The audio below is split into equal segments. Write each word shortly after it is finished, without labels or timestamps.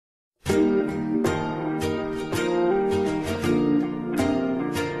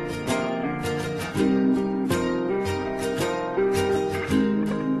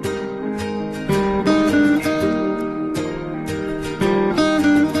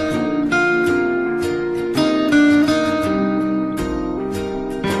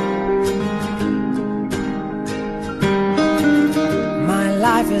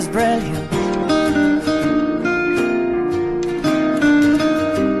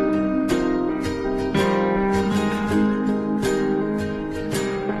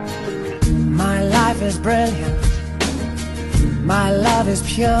is brilliant, my love is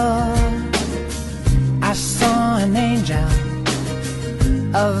pure. I saw an angel,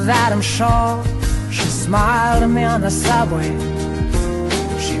 of that I'm sure. She smiled at me on the subway.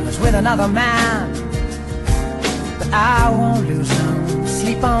 She was with another man, but I won't lose no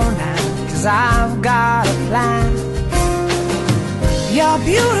sleep on that, 'cause I've got a plan. You're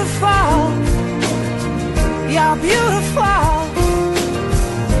beautiful, you're beautiful,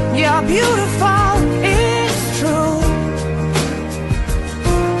 you're beautiful, it's true.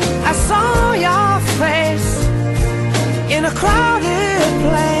 I saw your face in a crowded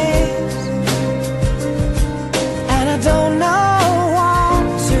place, and I don't know what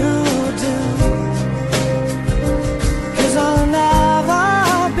to do, 'cause I'll never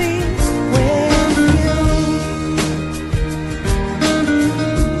be with you.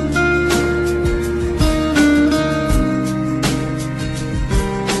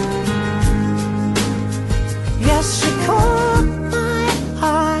 Yes, she caught my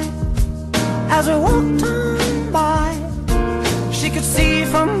eye as we walked on by. She could see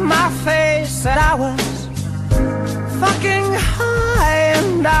from my face that I was fucking high,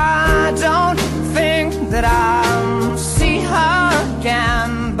 and I don't think that I'll see her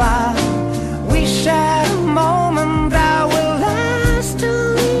again, but we shared a moment that will last till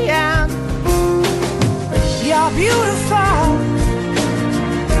the end. You're beautiful,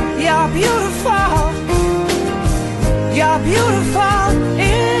 you're beautiful, you're beautiful,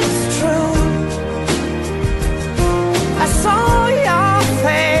 it's true. I saw your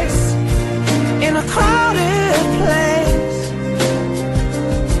face in a crowded place,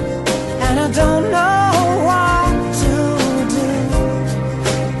 and I don't know what to do,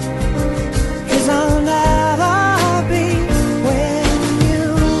 'cause I'll never be with you.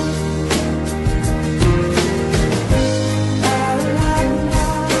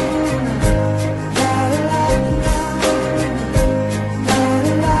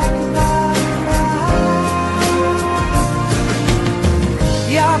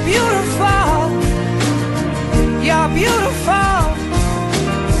 You're beautiful, you're beautiful,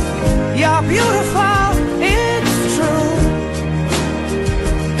 you're beautiful, it's true.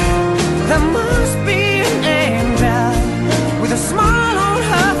 There must be an angel with a smile on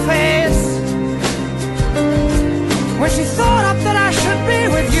her face when she thought up that I should be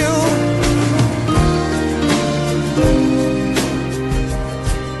with you.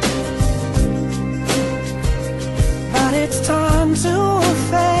 But it's time to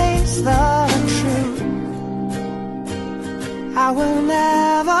face the truth. I will